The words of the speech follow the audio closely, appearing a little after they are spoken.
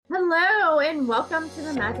and welcome to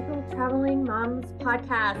the Magical Traveling Moms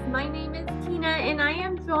podcast. My name is Tina, and I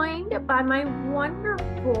am joined by my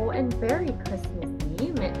wonderful and very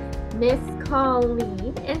Christmassy Miss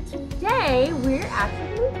Colleen. And today we're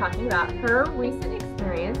actually going to be talking about her recent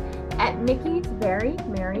experience at Mickey's Very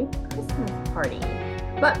Merry Christmas Party.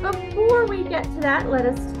 But before we get to that, let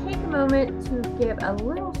us take a moment to give a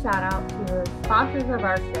little shout out to the sponsors of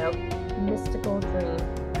our show, Mystical Dream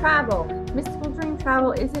Travel. Mystical Dream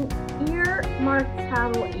Travel is an earmarked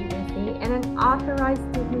travel agency and an authorized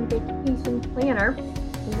Disney vacation planner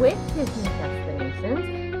with Disney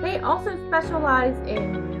destinations. They also specialize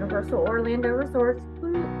in Universal Orlando resorts,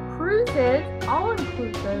 cruises,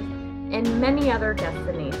 all-inclusive, and many other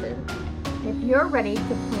destinations. If you're ready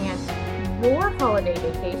to plan your holiday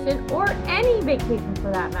vacation or any vacation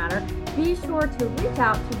for that matter, be sure to reach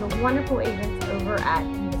out to the wonderful agents over at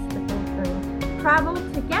Mystical Dream Travel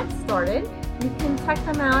to get started. You can check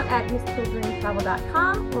them out at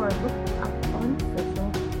mysticaldreamtravel.com or look them up on social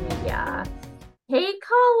media. Hey,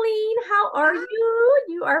 Colleen, how are you?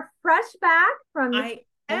 You are fresh back from the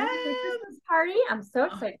Christmas party. I'm so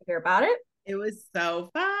excited to hear about it. It was so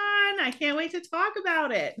fun. I can't wait to talk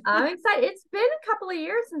about it. I'm excited. It's been a couple of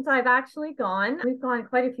years since I've actually gone. We've gone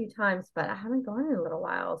quite a few times, but I haven't gone in a little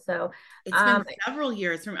while. So it's been several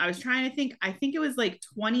years I was trying to think. I think it was like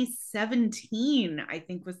 2017, I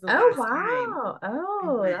think was the last time.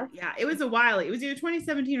 Oh, yeah, it was a while. It was either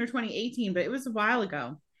 2017 or 2018, but it was a while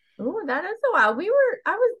ago. Oh, that is a while.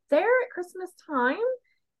 I was there at Christmas time,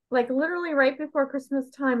 like literally right before Christmas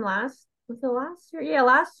time last year? Yeah,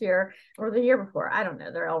 last year or the year before. I don't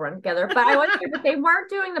know. They're all run together. But I was here, but they weren't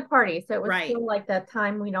doing the party. So it was still like that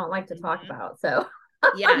time we don't like to talk about. So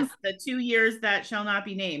yes, the 2 years that shall not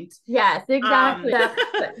be named. Yes, exactly.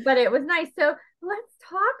 But it was nice. So let's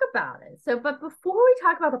talk about it. but before we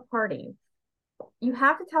talk about the party, you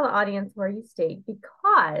have to tell the audience where you stayed,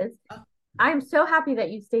 because I'm so happy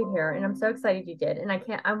that you stayed here and I'm so excited you did. And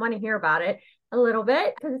I want to hear about it a little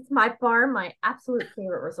bit because it's my absolute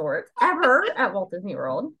favorite resort ever at Walt Disney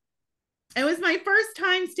World. It was my first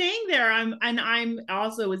time staying there. I'm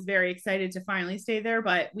also was very excited to finally stay there,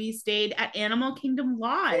 but we stayed at Animal Kingdom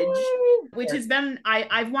Lodge, which has been,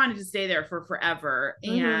 I've wanted to stay there for forever.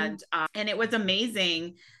 And it was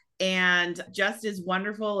amazing and just as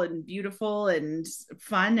wonderful and beautiful and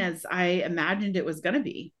fun as I imagined it was going to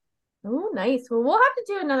be. Oh, nice. Well, we'll have to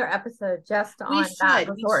do another episode just on that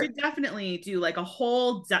resort. We should definitely do like a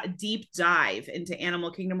whole deep dive into Animal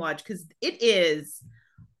Kingdom Lodge, because it is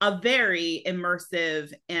a very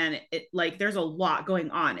immersive and there's a lot going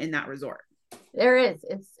on in that resort. There is.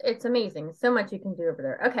 It's amazing. So much you can do over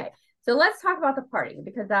there. Okay. So let's talk about the party,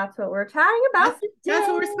 because that's what we're chatting about today. That's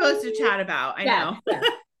what we're supposed to chat about. I know. Yes.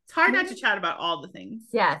 It's hard not to chat about all the things.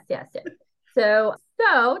 Yes. So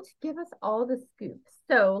to give us all the scoops.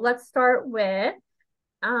 So let's start with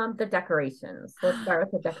the decorations. Let's start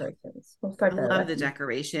with the decorations. We'll start there. I love the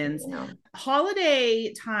decorations.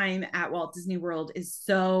 Holiday time at Walt Disney World is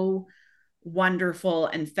so wonderful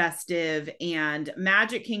and festive, and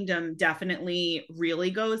Magic Kingdom definitely really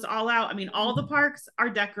goes all out. I mean, all the parks are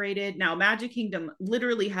decorated. Now, Magic Kingdom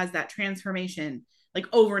literally has that transformation like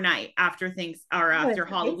overnight after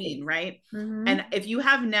Halloween, right? Mm-hmm. And if you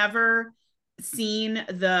have never seen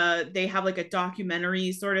they have like a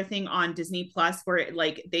documentary sort of thing on Disney Plus where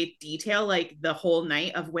they detail like the whole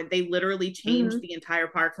night of when they literally changed the entire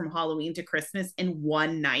park from Halloween to Christmas in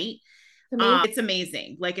one night. It's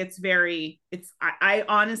amazing. I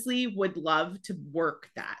honestly would love to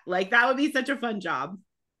work that. Like that would be such a fun job.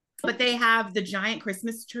 But they have the giant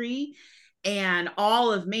Christmas tree and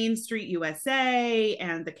all of Main Street USA,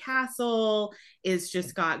 and the castle is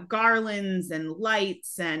just got garlands and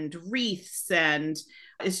lights and wreaths, and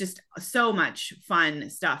it's just so much fun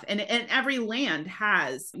stuff. And every land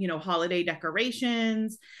has, holiday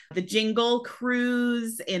decorations. The Jingle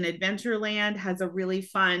Cruise in Adventureland has a really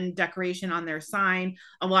fun decoration on their sign.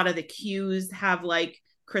 A lot of the queues have like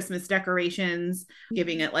Christmas decorations,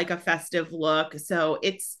 giving it like a festive look. So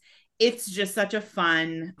it's just such a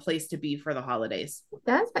fun place to be for the holidays.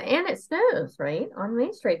 That's fun. And it snows, right? On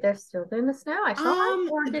Main Street. They're still doing the snow. I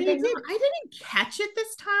saw they did. I didn't catch it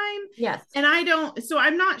this time. Yes. And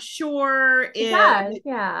I'm not sure it does.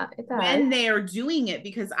 Yeah, it does. When they are doing it,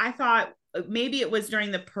 because I thought maybe it was during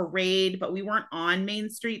the parade, but we weren't on Main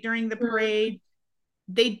Street during the parade.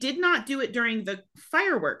 They did not do it during the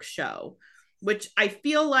fireworks show, which I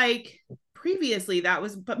feel like previously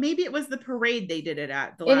but maybe it was the parade they did it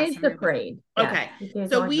at. It is the parade. Okay. Yeah,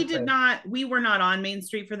 so we were not on Main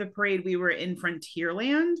Street for the parade. We were in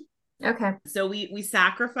Frontierland. Okay. So we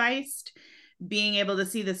sacrificed being able to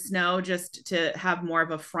see the snow just to have more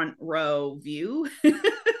of a front row view.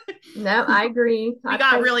 No, I agree. We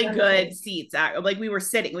got really good seats. Like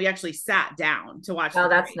we actually sat down to watch. Oh,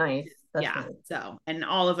 that's nice. Yeah. Nice. So, and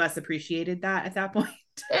all of us appreciated that at that point.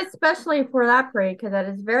 Especially for that parade, because that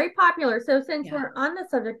is very popular. So since we're on the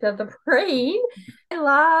subject of the parade, I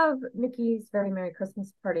love Mickey's Very Merry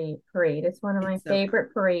Christmas Parade. It's one of my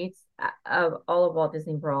favorite parades of all of Walt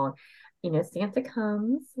Disney World. You know, Santa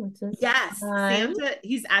comes, which is fun. Santa,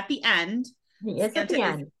 he's at the end. He is at the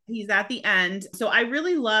end. He's at the end. So I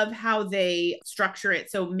really love how they structure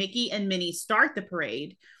it. So Mickey and Minnie start the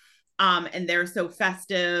parade. And they're so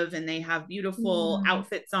festive and they have beautiful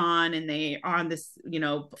outfits on and they are on this, you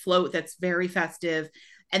know, float that's very festive.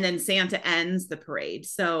 And then Santa ends the parade.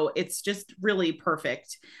 So it's just really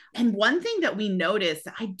perfect. And one thing that we noticed,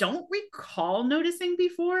 I don't recall noticing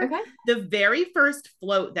before, the very first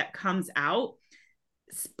float that comes out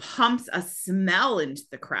pumps a smell into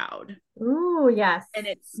the crowd. Ooh, yes. And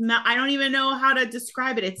I don't even know how to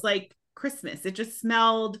describe it. It's like Christmas. It just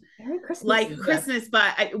smelled like Christmas,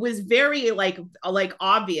 but it was very like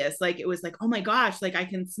obvious. Like it was like, oh my gosh, like I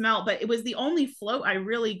can smell, but it was the only float I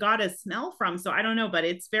really got a smell from. So I don't know, but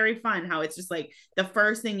it's very fun how it's just like the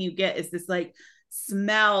first thing you get is this like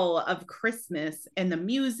smell of Christmas, and the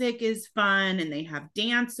music is fun and they have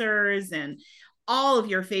dancers and all of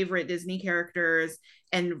your favorite Disney characters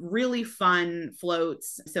and really fun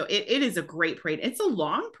floats. So it is a great parade. It's a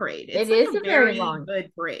long parade. It's a very long,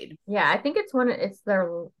 good parade. Yeah, I think it's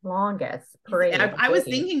their longest parade. I was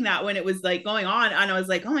thinking that when it was like going on, and I was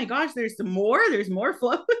like, oh my gosh, there's more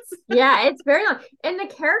floats. Yeah, it's very long. And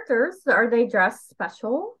the characters, are they dressed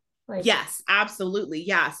special? Like, yes, absolutely.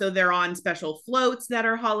 Yeah. So they're on special floats that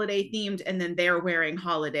are holiday themed, and then they're wearing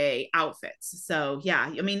holiday outfits. So yeah,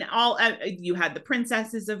 I mean, you had the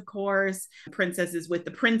princesses, of course, princesses with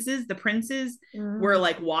the princes. The princes were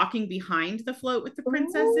like walking behind the float with the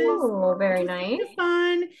princesses. Oh, very nice.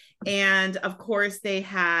 Fun. And of course they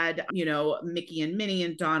had, you know, Mickey and Minnie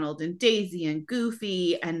and Donald and Daisy and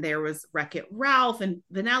Goofy, and there was Wreck-It Ralph and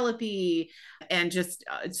Vanellope, and just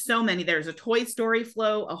so many. There's a Toy Story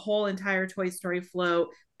float, a whole entire Toy Story float,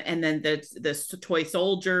 and then the toy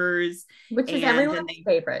soldiers, which is everyone's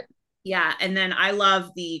favorite. Yeah, and then I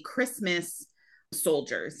love the Christmas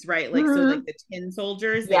soldiers, right? Like so like the tin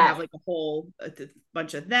soldiers, they have like a whole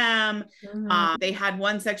bunch of them. They had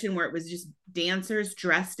one section where it was just dancers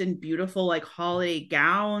dressed in beautiful like holiday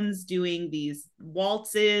gowns doing these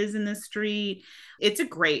waltzes in the street. It's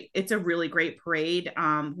a really great parade.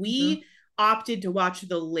 We opted to watch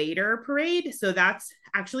the later parade, so that's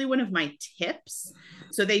actually one of my tips.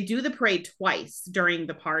 So they do the parade twice during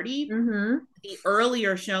the party. The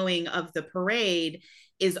earlier showing of the parade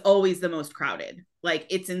is always the most crowded. Like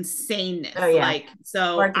it's insaneness. Like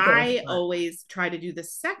so I always try to do the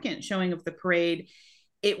second showing of the parade.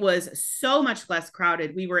 It was so much less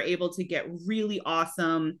crowded. We were able to get really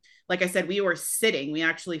awesome. Like I said, we were sitting. We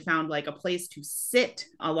actually found like a place to sit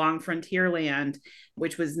along Frontierland,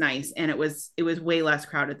 which was nice. And it was way less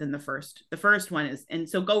crowded than the first. The first one is, and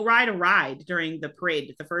so go ride a ride during the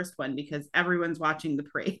parade, the first one, because everyone's watching the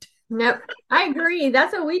parade. Nope, I agree.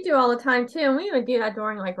 That's what we do all the time too. And we even do that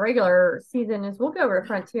during like regular season is we'll go over to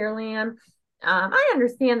Frontierland. I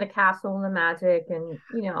understand the castle and the magic and,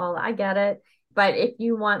 you know, all I get it. But if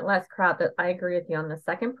you want less crowd, that I agree with you on the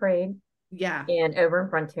second parade. Yeah. And over in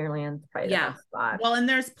Frontierland, probably the best spot. Well, and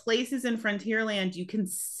there's places in Frontierland you can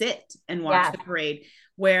sit and watch the parade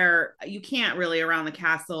where you can't really around the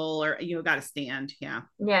castle, or you got to stand. Yeah.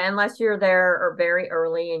 Yeah. Unless you're there or very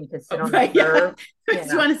early and you can sit on the curb.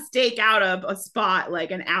 You want to stake out a spot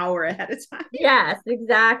like an hour ahead of time. Yes,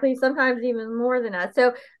 exactly. Sometimes even more than that.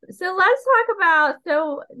 So let's talk about,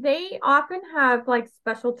 so they often have like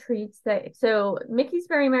special treats so Mickey's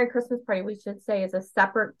Very Merry Christmas Party, we should say, is a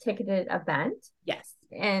separate ticketed event. Yes.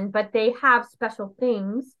 But they have special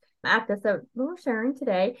things at this that we're sharing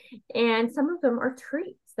today. And some of them are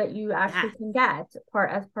treats that you actually can get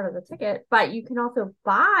as part of the ticket, but you can also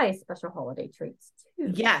buy special holiday treats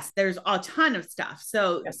too. Yes, there's a ton of stuff.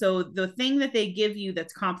 So the thing that they give you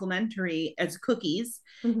that's complimentary is cookies.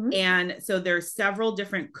 And so there's several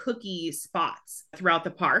different cookie spots throughout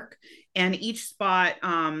the park, and each spot,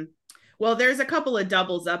 well, there's a couple of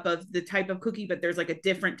doubles up of the type of cookie, but there's like a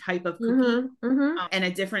different type of cookie and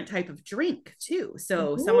a different type of drink too.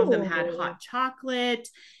 So some of them had hot chocolate,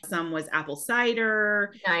 some was apple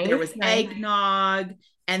cider, there was eggnog,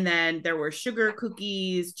 and then there were sugar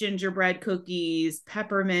cookies, gingerbread cookies,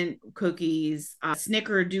 peppermint cookies,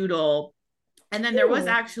 snickerdoodle. And then there was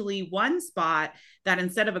actually one spot that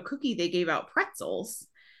instead of a cookie, they gave out pretzels.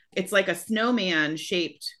 It's like a snowman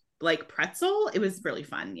shaped like pretzel. It was really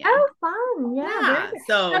fun. Yeah. Oh, fun. Yeah. Very Yeah. good.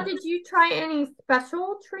 So Now, did you try any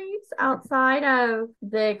special treats outside of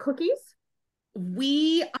the cookies?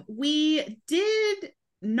 we did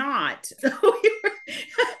not.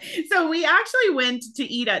 So we actually went to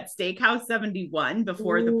eat at Steakhouse 71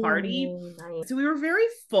 before the party. Ooh, nice. So we were very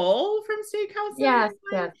full from Steakhouse 71. Yes,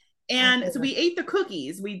 yes. And so we ate the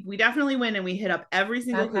cookies. We definitely went and we hit up every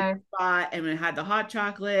single cookie spot, and we had the hot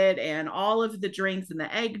chocolate and all of the drinks and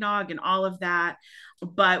the eggnog and all of that.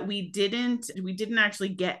 But we didn't actually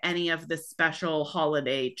get any of the special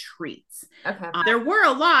holiday treats. Okay. There were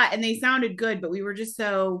a lot and they sounded good, but we were just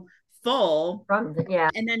so full. Yeah.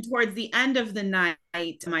 And then towards the end of the night,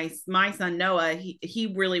 my son Noah,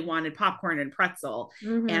 he really wanted popcorn and pretzel.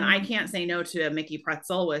 And I can't say no to a Mickey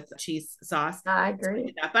pretzel with cheese sauce. I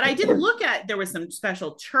agree. But I did look at, there was some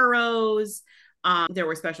special churros, there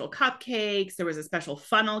were special cupcakes, there was a special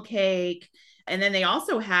funnel cake, and then they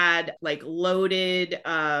also had like loaded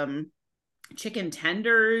chicken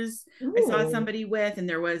tenders. Ooh. I saw somebody with, and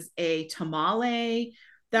there was a tamale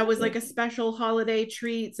that was like a special holiday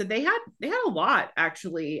treat. So they had a lot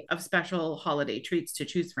actually of special holiday treats to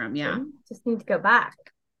choose from. Yeah. Just need to go back.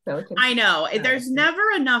 I know. There's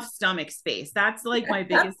never enough stomach space. That's like my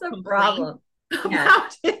biggest problem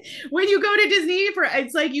about it. When you go to Disney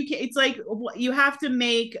it's like you have to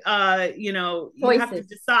make you have to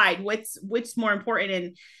decide what's more important.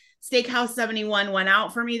 And Steakhouse 71 went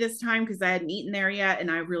out for me this time because I hadn't eaten there yet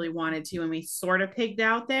and I really wanted to, and we sort of pigged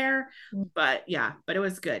out there. But it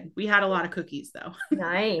was good. We had a lot of cookies though.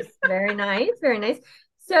 Nice. Very nice. Very nice.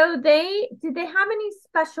 So did they have any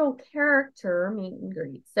special character meet and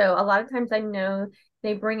greets? So a lot of times I know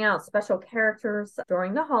they bring out special characters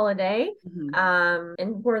during the holiday.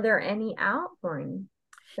 And were there any out during?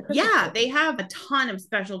 Yeah, they have a ton of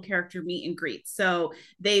special character meet and greets. So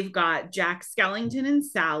they've got Jack Skellington and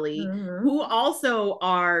Sally, who also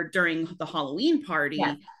are during the Halloween party.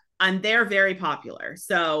 Yes. And they're very popular.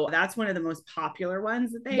 So that's one of the most popular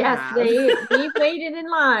ones that they have. Yes, we waited in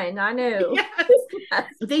line. I know. Yes. Yes.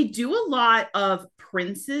 They do a lot of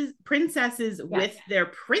princesses with their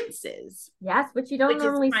princes. Yes, which you don't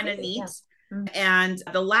normally see. Which is kind of neat. Yeah. And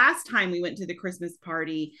the last time we went to the Christmas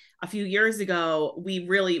party a few years ago,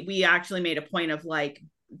 we actually made a point of like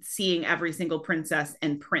seeing every single princess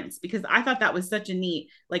and prince, because I thought that was such a neat,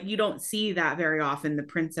 like you don't see that very often, the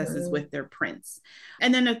princesses with their prince.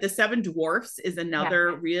 And then the Seven Dwarfs is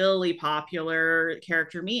another really popular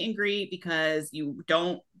character meet and greet because you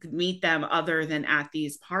don't meet them other than at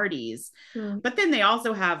these parties. But then they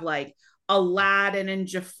also have like Aladdin and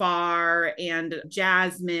Jafar and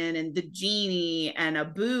Jasmine and the genie and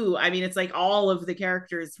Abu. I mean, it's like all of the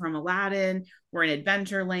characters from Aladdin. We're in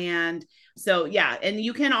Adventureland. So yeah, and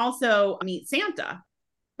you can also meet Santa.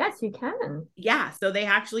 Yes, you can. Yeah, so they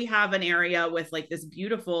actually have an area with like this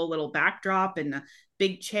beautiful little backdrop and a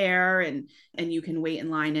big chair, and you can wait in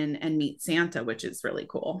line and meet Santa, which is really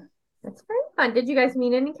cool. That's very fun. Did you guys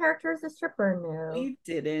meet any characters this trip or no? We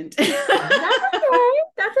didn't. That's okay.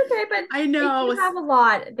 That's okay. But I know they have a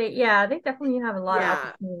lot. They definitely have a lot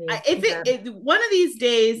of opportunities. One of these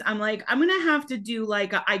days, I'm like, I'm gonna have to do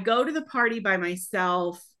like I go to the party by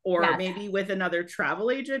myself, or maybe with another travel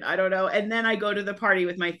agent. I don't know. And then I go to the party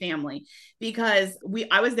with my family, because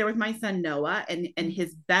I was there with my son Noah and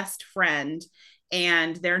his best friend,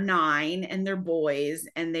 and they're 9 and they're boys,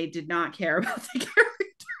 and they did not care about the characters.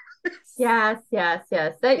 Yes.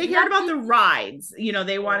 They cared about the rides.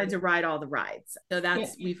 They wanted to ride all the rides. So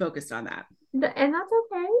we focused on that. And that's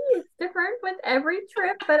okay. It's different with every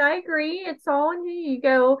trip, but I agree. It's all on you. You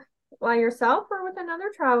go by yourself or with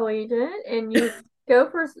another travel agent, and you go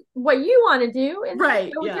for what you want to do, and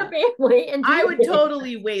go with your family. And I would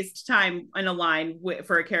totally waste time in a line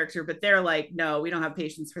for a character, but they're like, no, we don't have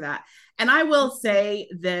patience for that. And I will say,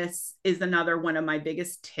 this is another one of my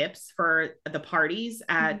biggest tips for the parties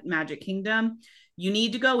at Magic Kingdom. You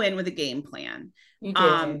need to go in with a game plan. You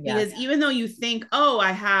do, because even though you think,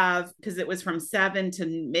 I have, because it was from 7 to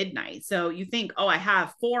midnight. So you think, I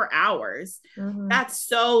have 4 hours. That's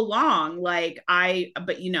so long. But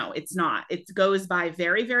it's not. It goes by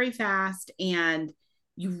very, very fast. And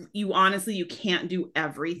you honestly, you can't do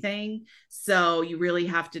everything. So you really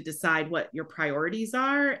have to decide what your priorities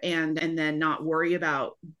are, and then not worry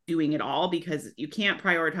about doing it all, because you can't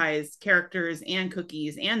prioritize characters and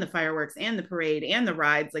cookies and the fireworks and the parade and the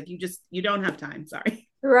rides. Like you don't have time. Sorry.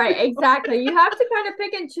 Right. Exactly. You have to kind of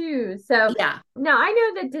pick and choose. So now I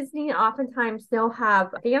know that Disney oftentimes they'll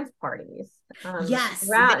have dance parties. Yes.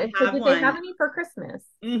 So did they have any for Christmas?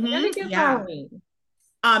 They do Halloween.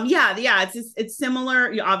 Yeah, it's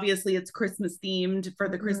similar. Obviously it's Christmas themed for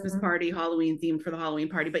the Christmas party, Halloween themed for the Halloween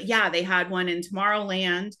party. But yeah, they had one in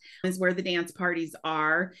Tomorrowland is where the dance parties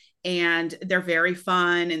are, and they're very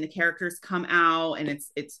fun, and the characters come out, and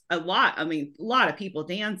it's a lot. I mean, a lot of people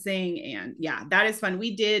dancing, and yeah, that is fun.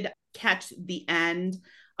 We did catch the end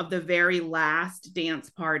of the very last dance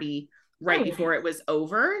party right before it was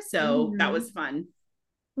over, so that was fun.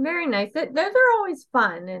 Very nice. Those are always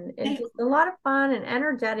fun and just a lot of fun and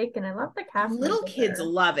energetic. And I love the cast. Little kids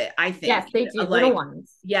love it, I think. Yes, they do. Like, little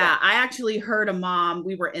ones. Yeah, I actually heard a mom.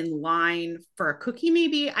 We were in line for a cookie,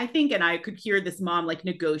 maybe, I think, and I could hear this mom like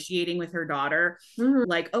negotiating with her daughter,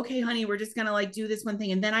 like, okay, honey, we're just gonna like do this one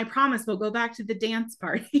thing, and then I promise we'll go back to the dance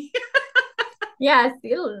party. Yes, they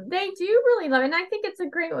do really love it. And I think it's a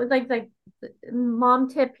great like mom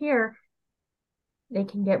tip here. They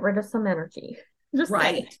can get rid of some energy. Just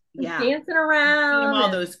right. Yeah. Dancing around. All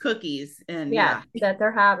those cookies and that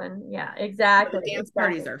they're having. Yeah, exactly. The dance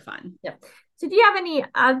parties are fun. Yep. So do you have any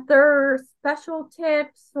other special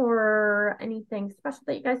tips or anything special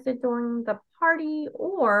that you guys did during the party?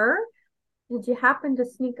 Or did you happen to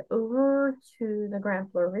sneak over to the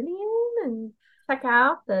Grand Floridian and check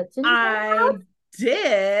out the gingerbread house?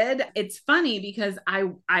 Did. It's funny because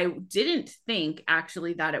I didn't think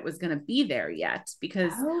actually that it was going to be there yet,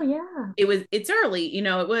 because it's early,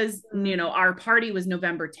 it was, our party was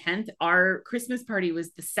November 10th. Our Christmas party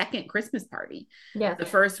was the second Christmas party. Yes. The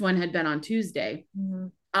first one had been on Tuesday.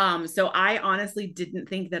 So I honestly didn't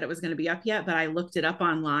think that it was going to be up yet, but I looked it up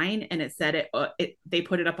online and it said they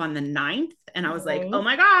put it up on the 9th, and I was like, oh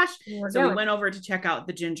my gosh. So we went over to check out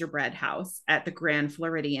the gingerbread house at the Grand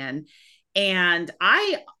Floridian. And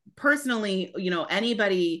I personally,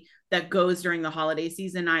 anybody that goes during the holiday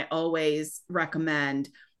season, I always recommend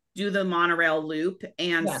do the monorail loop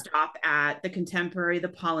and stop at the Contemporary, the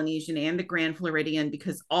Polynesian, and the Grand Floridian,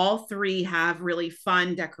 because all three have really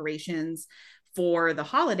fun decorations for the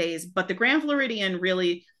holidays. But the Grand Floridian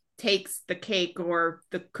really takes the cake or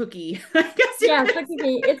the cookie. I guess the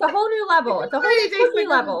cookie. It's a whole new level. It's a whole new cookie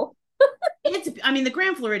level. The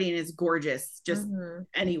Grand Floridian is gorgeous just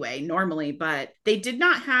anyway, normally, but they did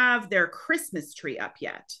not have their Christmas tree up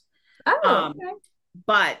yet. Okay.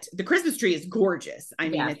 But the Christmas tree is gorgeous.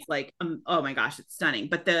 It's like, oh my gosh, it's stunning.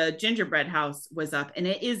 But the gingerbread house was up, and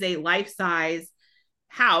it is a life-size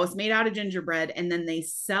house made out of gingerbread. And then they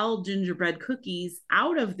sell gingerbread cookies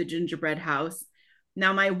out of the gingerbread house.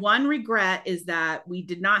 Now, my one regret is that we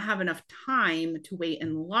did not have enough time to wait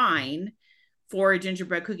in line for a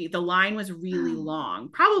gingerbread cookie. The line was really long,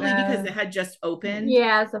 probably because it had just opened.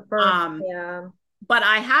 Yeah, it's the first. But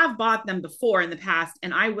I have bought them before in the past,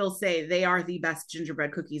 and I will say they are the best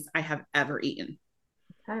gingerbread cookies I have ever eaten.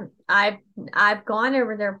 Okay. I've gone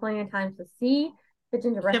over there plenty of times to see the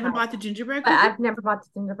gingerbread. You haven't bought the gingerbread cookie? I've never bought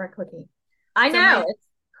the gingerbread cookie. I know, it's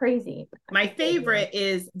crazy. My favorite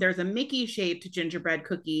is there's a Mickey shaped gingerbread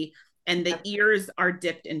cookie, and the ears are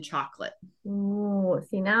dipped in chocolate. Ooh,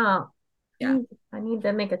 see now. Yeah. I need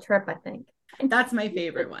to make a trip, I think. That's my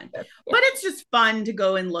favorite one. But it's just fun to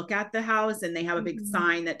go and look at the house, and they have a big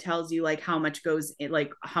sign that tells you like how much goes in,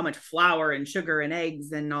 like how much flour and sugar and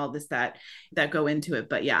eggs and all this that go into it.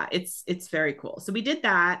 But yeah, it's very cool. So we did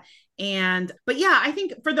that. But yeah, I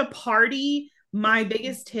think for the party, my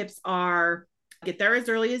biggest tips are get there as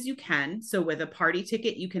early as you can. So with a party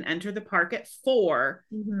ticket, you can enter the park at 4,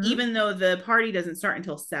 even though the party doesn't start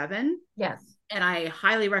until 7. Yes. And I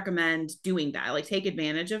highly recommend doing that. Like, take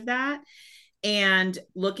advantage of that and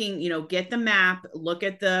looking, get the map, look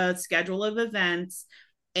at the schedule of events,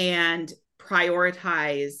 and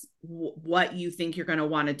prioritize what you think you're going to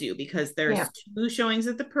want to do, because there's 2 showings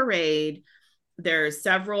at the parade. There's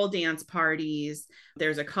several dance parties.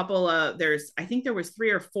 There's a couple of, I think there was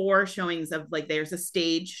 3 or 4 showings of like, there's a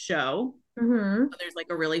stage show. There's like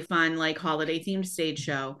a really fun, like holiday themed stage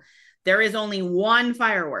show. There is only 1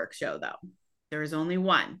 fireworks show though. There is only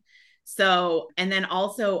 1. So, and then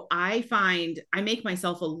also I make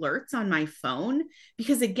myself alerts on my phone,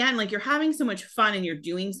 because again, like you're having so much fun and you're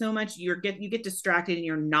doing so much, you get distracted and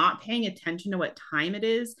you're not paying attention to what time it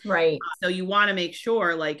is. Right. So you want to make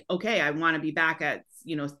sure like, okay, I want to be back at,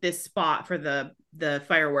 this spot for the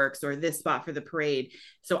fireworks or this spot for the parade.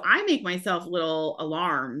 So I make myself little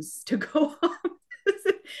alarms to go off.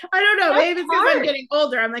 I don't know. Maybe it's because I'm getting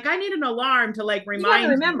older. I'm like, I need an alarm to like remind me.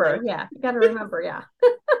 Remember. Yeah. You got to remember. Yeah.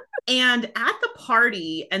 And at the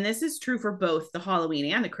party, and this is true for both the Halloween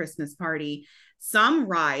and the Christmas party, some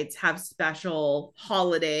rides have special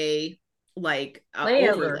holiday like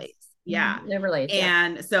overlays. Yeah. Overlays.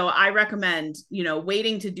 And so I recommend,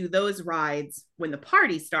 waiting to do those rides when the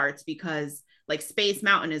party starts, because like Space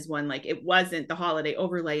Mountain is one, like it wasn't the holiday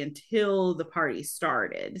overlay until the party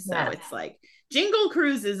started. So it's like Jingle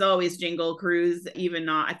Cruise is always Jingle Cruise, even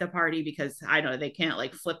not at the party, because I know they can't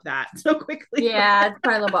like flip that so quickly. Yeah, it's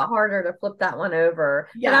probably a little bit harder to flip that one over.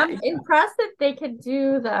 Yeah, but I'm impressed that they could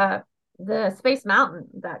do the Space Mountain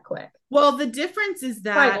that quick. Well, the difference is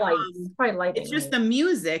that probably lighting, it's just the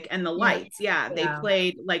music and the lights. Yeah, they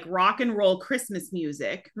played like rock and roll Christmas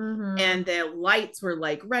music, and the lights were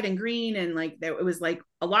like red and green, and like it was like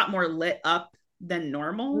a lot more lit up than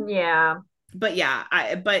normal. Yeah. But yeah,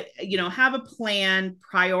 have a plan,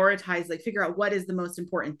 prioritize, like figure out what is the most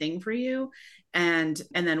important thing for you, and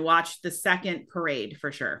then watch the second parade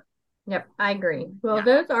for sure. Yep, I agree. Well,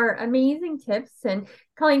 those are amazing tips. And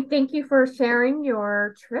Colleen, thank you for sharing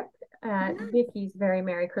your trip at Vicky's Very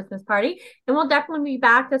Merry Christmas Party. And we'll definitely be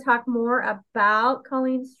back to talk more about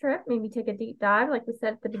Colleen's trip, maybe take a deep dive, like we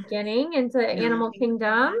said at the beginning, into Animal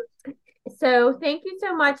Kingdom. So thank you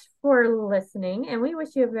so much for listening, and we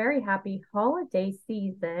wish you a very happy holiday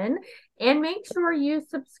season. And make sure you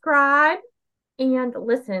subscribe and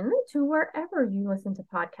listen to wherever you listen to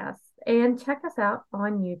podcasts, and check us out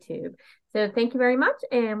on YouTube. So thank you very much,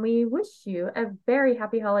 and we wish you a very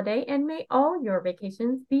happy holiday, and may all your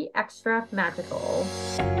vacations be extra magical.